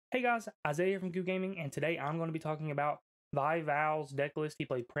Hey guys, Isaiah here from YuGiOh Gaming, and today I'm going to be talking about Val's deck list. He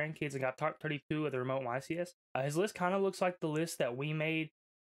played Prank Kids and got top 32 of the remote YCS. His list kind of looks like the list that we made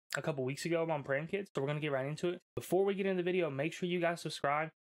a couple weeks ago on Prank Kids, so we're going to get right into it. Before we get into the video, make sure you guys subscribe.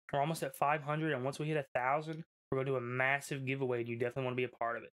 We're almost at 500, and once we hit 1,000, we're going to do a massive giveaway, and you definitely want to be a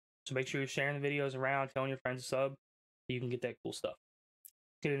part of it. So make sure you're sharing the videos around, telling your friends to sub, so you can get that cool stuff.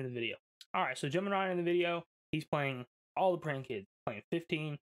 Get into the video. Alright, so jumping right into the video, he's playing all the Prank Kids, playing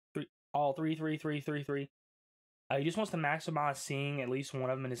 15, all 3, 3, 3, 3, 3. He just wants to maximize seeing at least one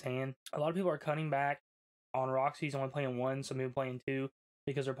of them in his hand. A lot of people are cutting back on Roxy's, only playing one, some people playing two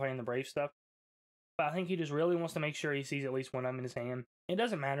because they're playing the Brave stuff. But I think he just really wants to make sure he sees at least one of them in his hand. It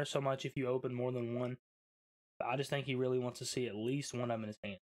doesn't matter so much if you open more than one, but I just think he really wants to see at least one of them in his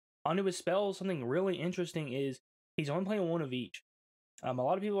hand. Onto his spells, something really interesting is he's only playing one of each. A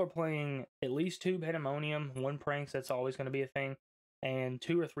lot of people are playing at least 2 Pandemonium, 1 Pranks, that's always going to be a thing, and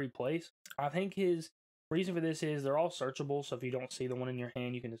 2 or 3 plays. I think his reason for this is they're all searchable, so if you don't see the one in your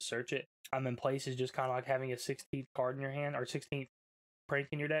hand, you can just search it. And place is just kind of like having a 16th card in your hand, or 16th Prank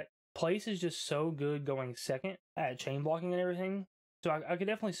in your deck. Place is just so good going second at chain blocking and everything, so I could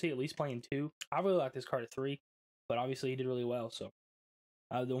definitely see at least playing 2. I really like this card at 3, but obviously he did really well, so.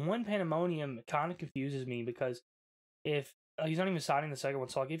 The 1 Pandemonium kind of confuses me because if he's not even siding the second one.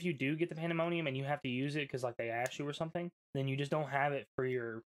 So, like, if you do get the Pandemonium and you have to use it because, like, they asked you or something, then you just don't have it for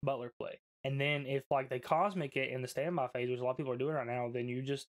your Butler play. And then if, like, they Cosmic it in the standby phase, which a lot of people are doing right now, then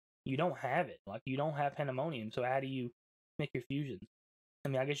you don't have it. Like, you don't have Pandemonium. So how do you make your fusions? I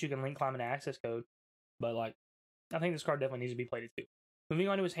mean, I guess you can link climb an access code, but, like, I think this card definitely needs to be played at 2. Moving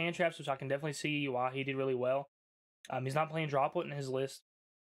on to his hand traps, which I can definitely see why he did really well. He's not playing Droplet in his list,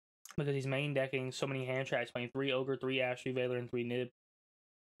 because he's main decking so many hand traps, playing 3 Ogre, 3 Ash, 3 Valer, and 3 Nib.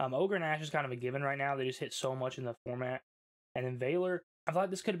 Ogre and Ash is kind of a given right now. They just hit so much in the format. And then Valer, I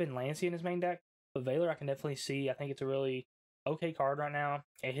thought this could have been Lancey in his main deck, but Valer I can definitely see. I think it's a really okay card right now.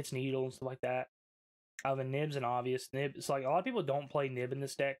 It hits Needle and stuff like that. The Nib's an obvious. Nib, it's like a lot of people don't play Nib in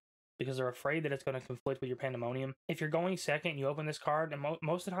this deck because they're afraid that it's going to conflict with your Pandemonium. If you're going second, you open this card, and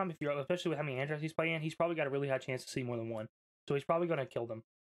most of the time, if you're, especially with how many hand traps he's playing, he's probably got a really high chance to see more than one. So he's probably going to kill them,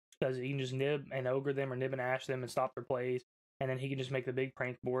 because he can just Nib and Ogre them or Nib and Ash them and stop their plays, and then he can just make the big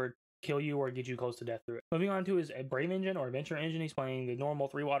prank board, kill you, or get you close to death through it. Moving on to his Brave Engine or Adventure Engine, he's playing the normal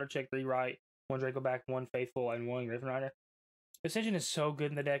 3 Water Check, 3 Right, 1 Draco Back, 1 Faithful, and 1 Griffin Rider. This engine is so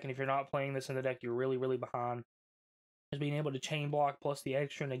good in the deck, and if you're not playing this in the deck, you're really, really behind. Just being able to chain block plus the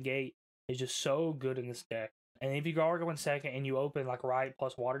extra negate is just so good in this deck. And if you are going second and you open like Right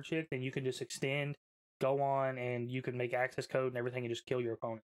plus Water Check, then you can just extend, go on, and you can make access code and everything and just kill your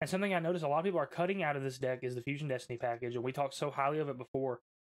opponent. And something I noticed a lot of people are cutting out of this deck is the Fusion Destiny package, and we talked so highly of it before,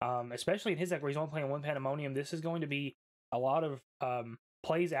 especially in his deck where he's only playing 1 Pandemonium. This is going to be a lot of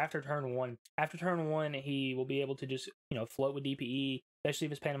plays after turn 1. After turn 1, he will be able to just, float with DPE, especially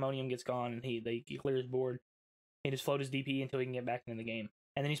if his Pandemonium gets gone and he clears his board. He just float his DPE until he can get back into the game.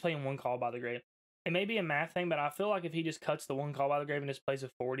 And then he's playing 1 Call by the Grave. It may be a math thing, but I feel like if he just cuts the 1 Call by the Grave and just plays a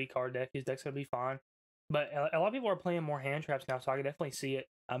 40 card deck, his deck's going to be fine. But a lot of people are playing more hand traps now, so I can definitely see it.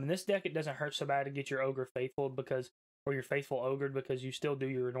 In this deck, it doesn't hurt so bad to get your Ogre Faithful or your Faithful Ogred, because you still do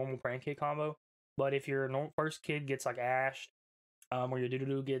your normal Prank Kid combo. But if your first kid gets like Ashed, or your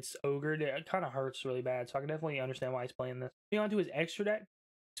Doodoo gets Ogred, it kind of hurts really bad. So I can definitely understand why he's playing this. Moving on to his extra deck,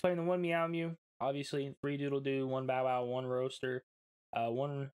 he's playing the 1 Meow Mew, obviously 3 Doodle Doo, 1 Bow Wow, 1 Roaster,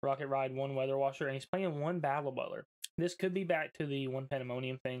 1 Rocket Ride, 1 Weather Washer, and he's playing 1 Battle Butler. This could be back to the 1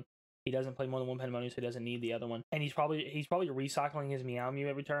 Pandemonium thing. He doesn't play more than 1 Pandemonium, so he doesn't need the other one. And he's probably recycling his Meow Mew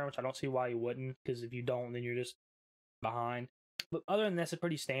every turn, which I don't see why he wouldn't, because if you don't, then you're just behind. But other than this, it's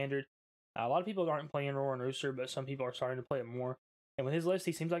pretty standard. A lot of people aren't playing Roar and Rooster, but some people are starting to play it more. And with his list,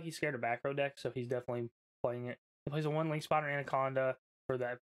 he seems like he's scared of back row decks, so he's definitely playing it. He plays a 1 Link Spider Anaconda for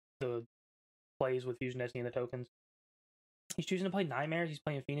the plays with Fusion Destiny and the tokens. He's choosing to play Nightmares. He's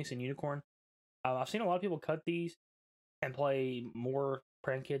playing Phoenix and Unicorn. I've seen a lot of people cut these and play more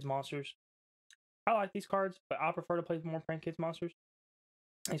Prank Kids monsters. I like these cards, but I prefer to play more Prank Kids monsters.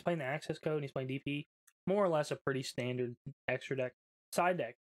 He's playing the access code, and he's playing DP. More or less a pretty standard extra deck. Side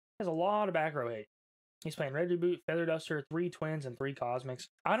deck has a lot of back row hate. He's playing Red Reboot, Feather Duster, 3 Twins, and 3 Cosmics.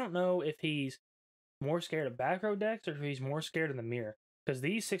 I don't know if he's more scared of back row decks or if he's more scared of the mirror, because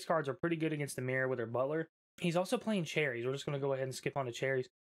these 6 cards are pretty good against the mirror with their Butler. He's also playing Cherries. We're just going to go ahead and skip on to Cherries.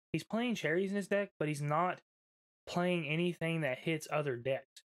 He's playing Cherries in his deck, but he's not playing anything that hits other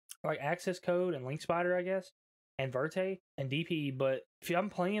decks, like Access Code and Link Spider, I guess, and Verte and DPE. But if I'm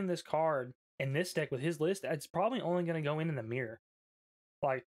playing this card in this deck with his list, it's probably only going to go in the mirror.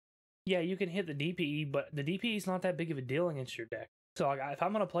 Like, yeah, you can hit the DPE, but the DPE is not that big of a deal against your deck. So like, if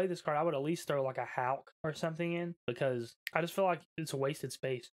I'm gonna play this card, I would at least throw like a Hulk or something in, because I just feel like it's a wasted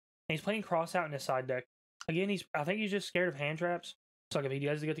space. And he's playing cross out in his side deck. Again, I think he's just scared of hand traps. So like, if he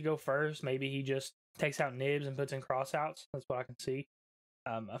does get to go first, maybe he just takes out nibs and puts in cross outs. That's what I can see.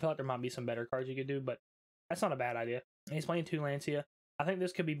 I feel like there might be some better cards you could do, but that's not a bad idea. And he's playing 2 Lancia. I think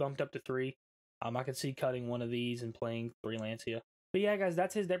this could be bumped up to 3. I could see cutting one of these and playing 3 Lancia. But yeah, guys,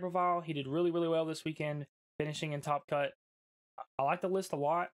 that's his deck profile. He did really, really well this weekend, finishing in top cut. I like the list a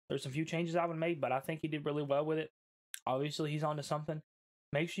lot. There's a few changes I would make, but I think he did really well with it. Obviously, he's onto something.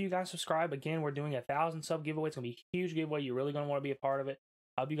 Make sure you guys subscribe. Again, we're doing a 1,000 sub giveaway. It's going to be a huge giveaway. You're really going to want to be a part of it.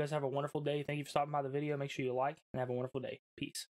 I hope you guys have a wonderful day. Thank you for stopping by the video. Make sure you like and have a wonderful day. Peace.